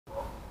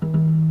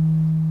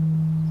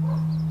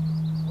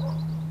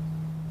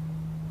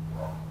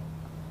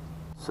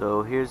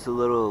So here's the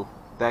little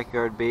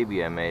backyard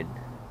baby I made.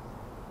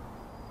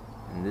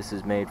 And this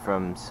is made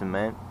from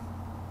cement,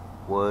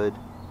 wood,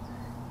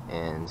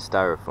 and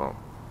styrofoam.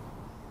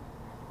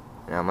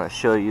 And I'm going to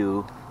show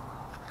you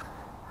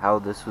how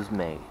this was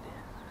made.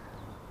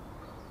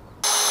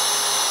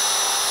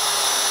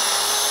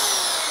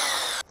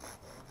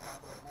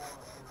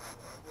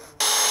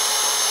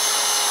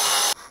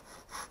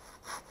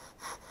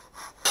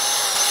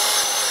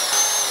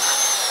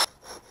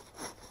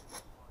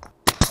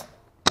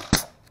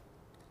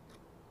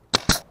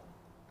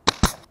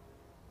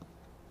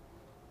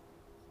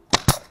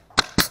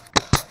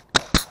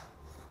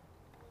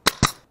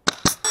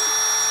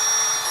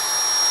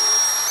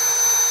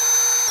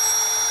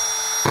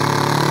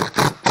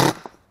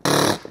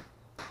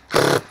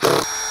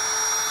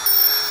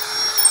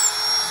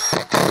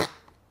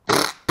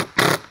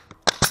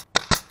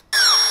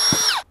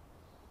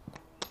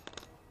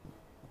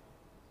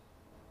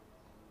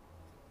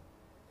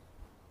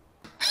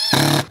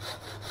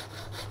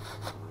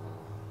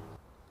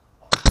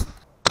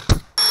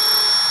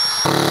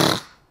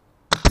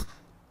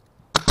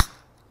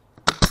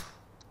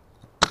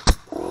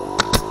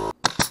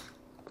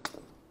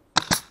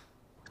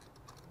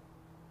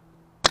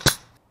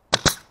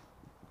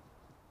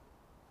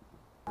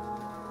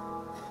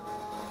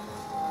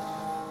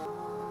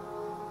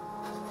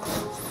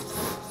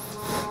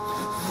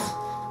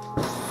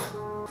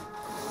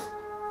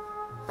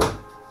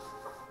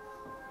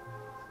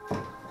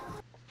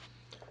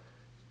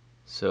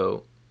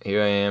 So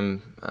here I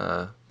am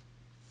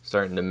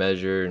starting to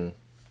measure and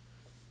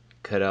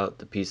cut out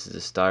the pieces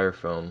of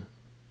styrofoam.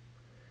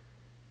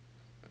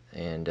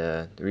 And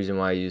the reason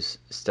why I use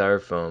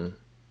styrofoam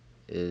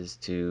is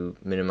to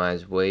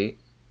minimize weight,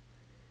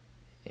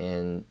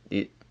 and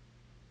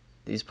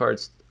these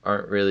parts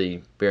aren't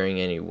really bearing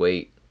any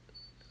weight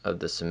of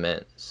the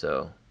cement,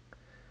 so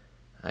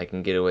I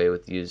can get away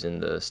with using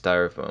the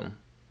styrofoam,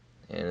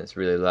 and it's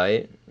really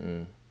light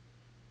and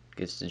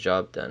gets the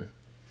job done.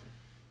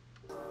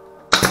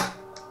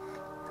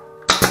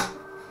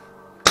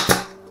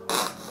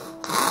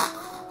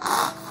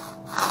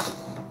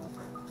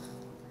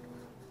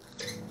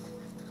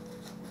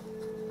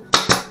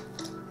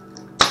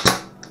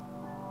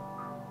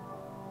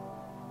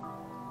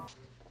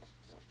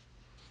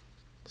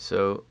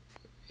 So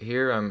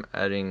here I'm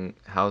adding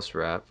house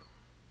wrap,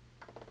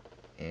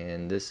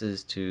 and this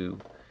is to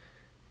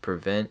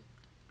prevent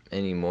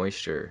any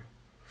moisture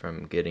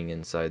from getting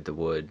inside the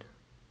wood,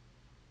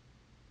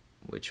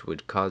 which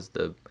would cause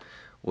the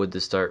wood to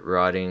start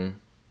rotting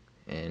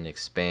and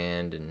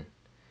expand, and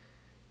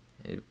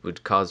it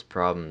would cause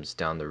problems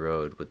down the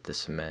road with the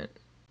cement.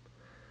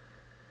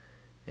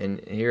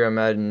 And here I'm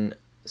adding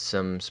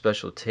some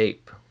special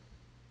tape.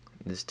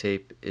 This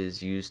tape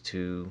is used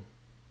to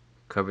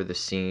cover the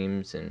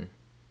seams and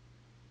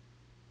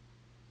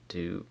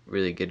to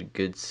really get a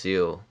good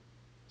seal,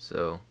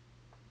 so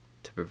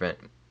to prevent,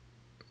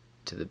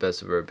 to the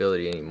best of our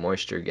ability, any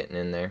moisture getting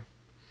in there.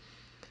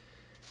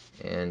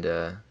 And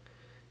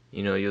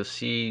you know, you'll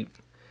see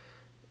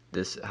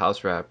this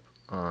house wrap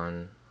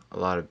on a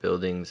lot of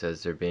buildings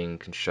as they're being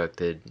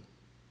constructed,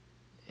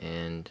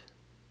 and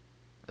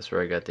that's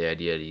where I got the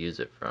idea to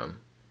use it from.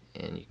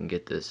 And you can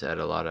get this at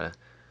a lot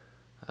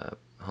of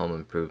home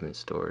improvement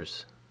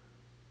stores.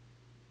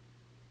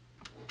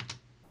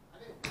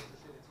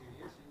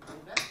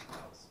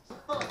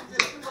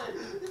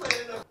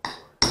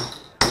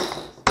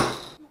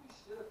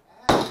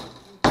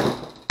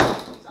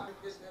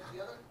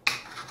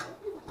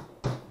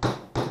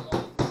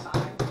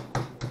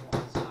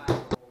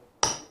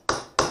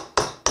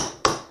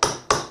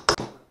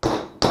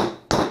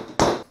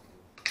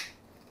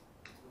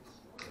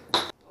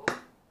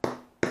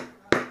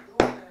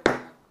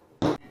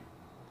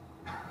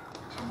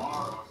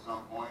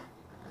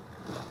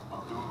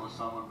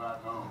 Someone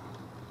back home.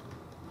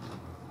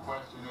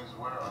 Question is,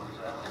 where are we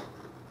at?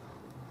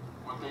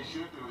 What they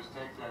should do is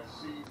take that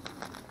seed.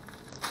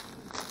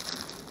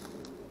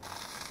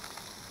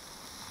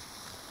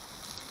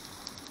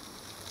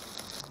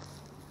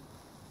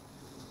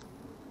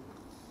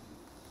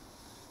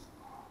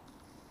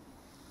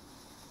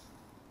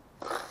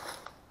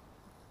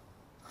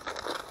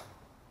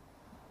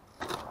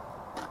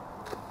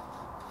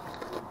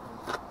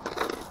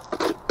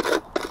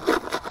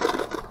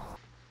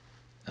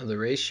 Now the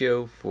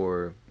ratio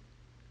for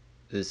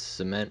this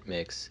cement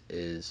mix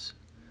is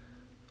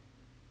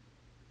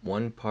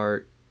 1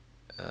 part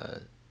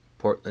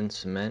Portland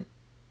cement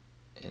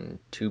and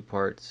 2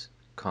 parts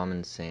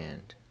common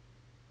sand,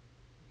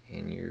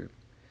 and you're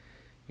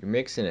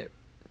mixing it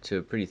to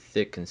a pretty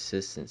thick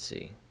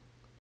consistency.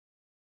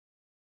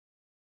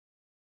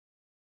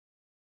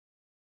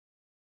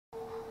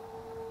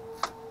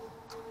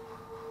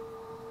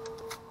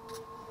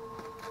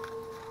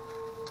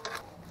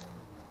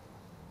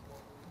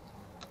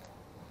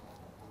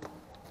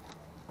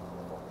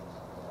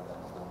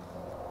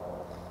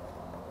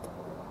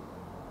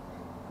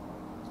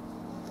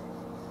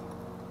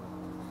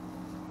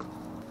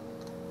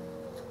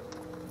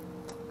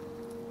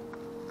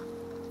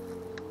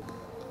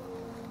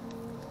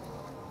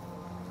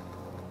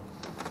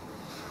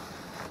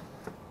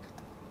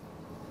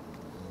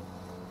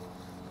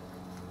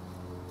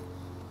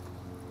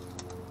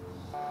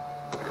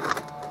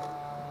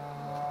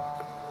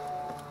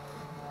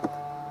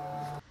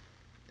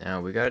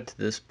 Now we got it to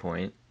this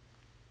point,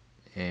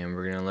 and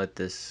we're gonna let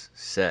this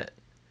set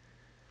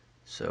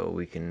so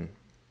we can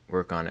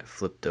work on it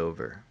flipped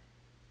over.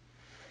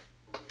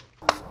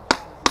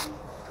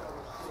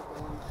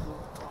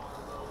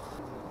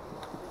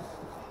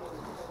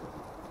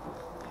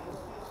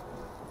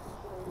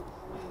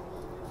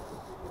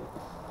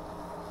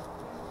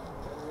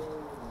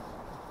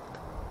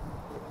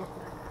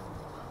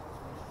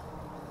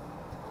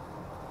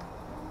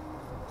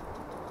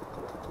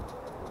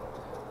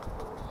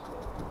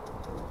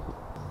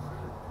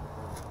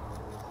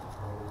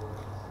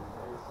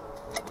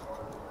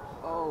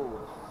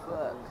 Oh,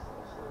 fuck.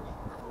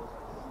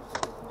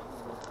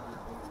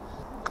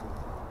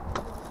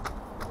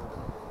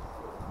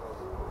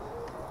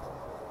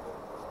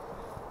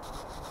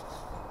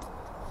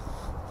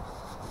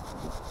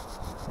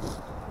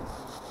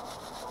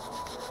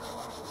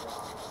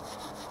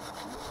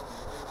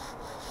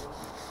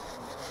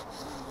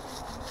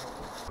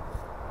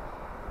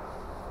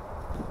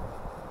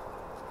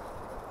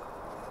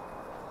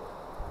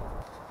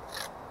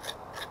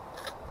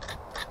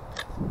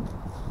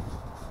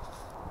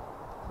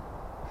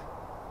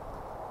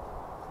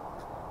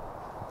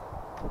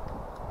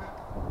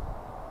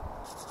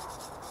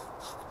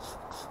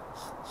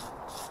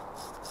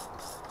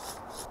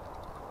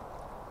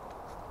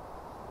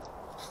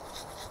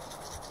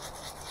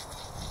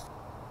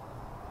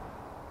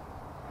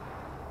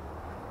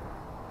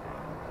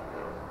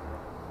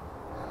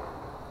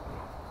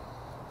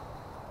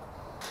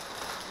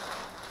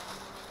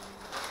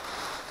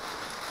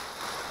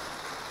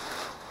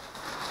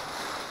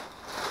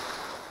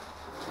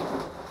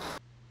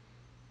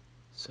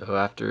 So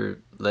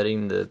after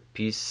letting the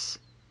piece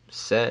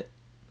set,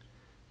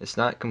 it's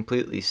not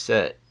completely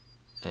set,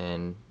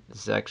 and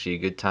this is actually a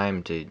good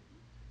time to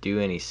do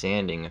any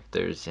sanding if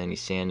there's any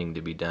sanding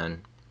to be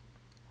done,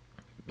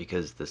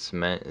 because the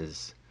cement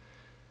is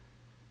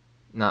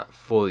not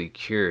fully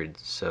cured,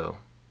 so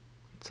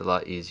it's a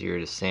lot easier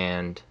to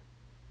sand.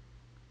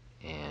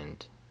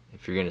 And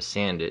if you're gonna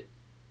sand it,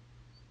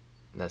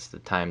 that's the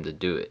time to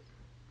do it.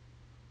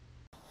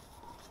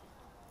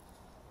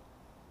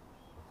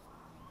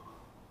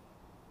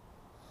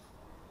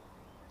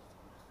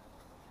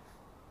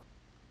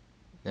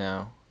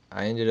 Now,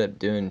 I ended up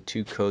doing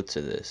 2 coats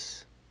of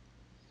this,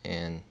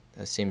 and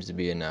that seems to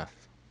be enough.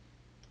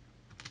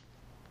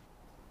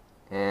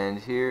 And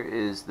here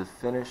is the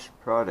finished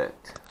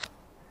product,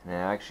 and it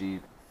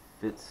actually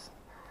fits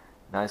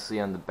nicely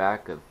on the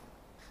back of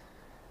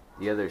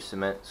the other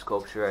cement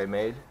sculpture I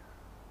made.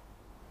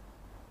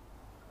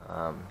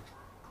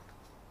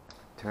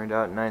 Turned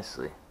out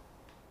nicely.